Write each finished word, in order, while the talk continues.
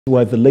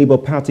Where the Labour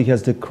Party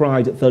has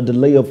decried the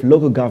delay of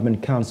local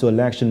government council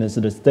elections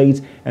in the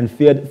state and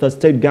feared the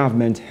state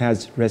government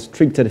has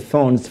restricted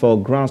funds for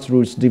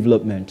grassroots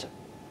development.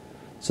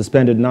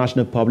 Suspended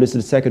National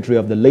Publicity Secretary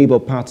of the Labour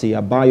Party,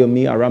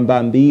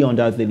 Abayommi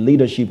under the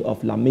leadership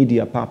of Lamidi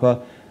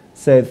Apapa,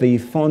 said the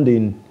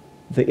funding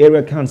the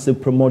area council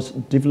promotes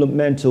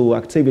developmental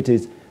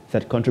activities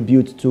that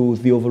contribute to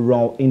the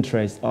overall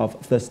interest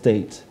of the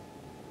state.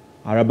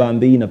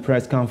 Arabambi, in a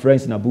press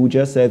conference in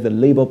Abuja, said the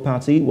Labour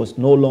Party was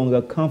no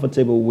longer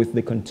comfortable with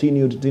the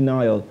continued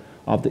denial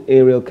of the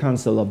Area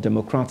Council of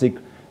Democratic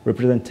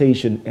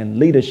Representation and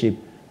Leadership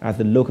at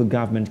the local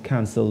government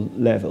council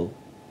level.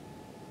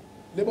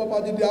 Labour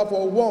Party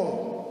therefore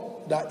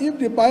warned that if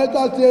the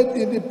Bayelsa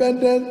State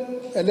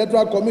Independent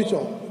Electoral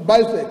Commission,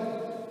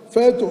 BISEC,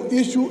 failed to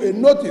issue a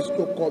notice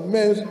to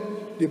commence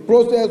the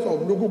process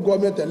of local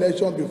government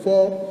election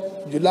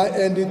before July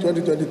ending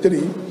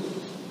 2023,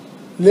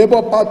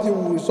 Labour Party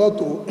will resort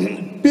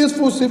to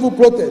peaceful civil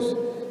protests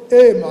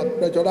aimed at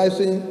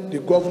pressurizing the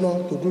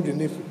governor to do the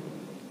needful.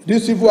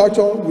 This civil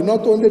action will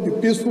not only be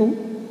peaceful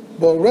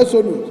but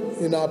resolute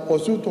in our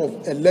pursuit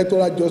of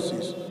electoral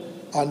justice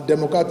and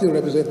democratic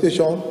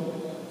representation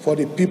for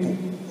the people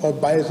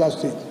of Bayelsa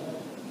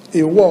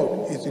State. A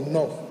word is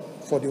enough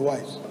for the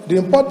wise. The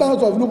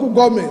importance of local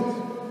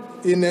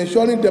government in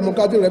ensuring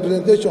democratic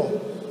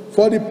representation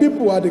for the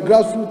people at the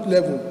grassroots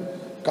level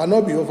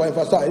cannot be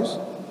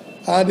overemphasized.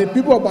 And the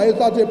people of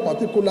Bayelsa State,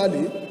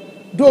 particularly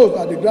those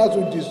at the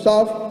grassroots,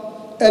 deserve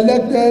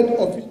elected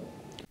officials.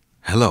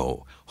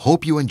 Hello,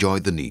 hope you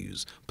enjoyed the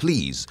news.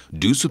 Please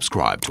do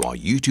subscribe to our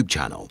YouTube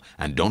channel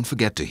and don't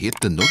forget to hit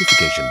the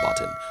notification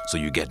button so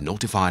you get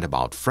notified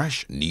about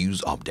fresh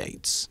news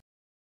updates.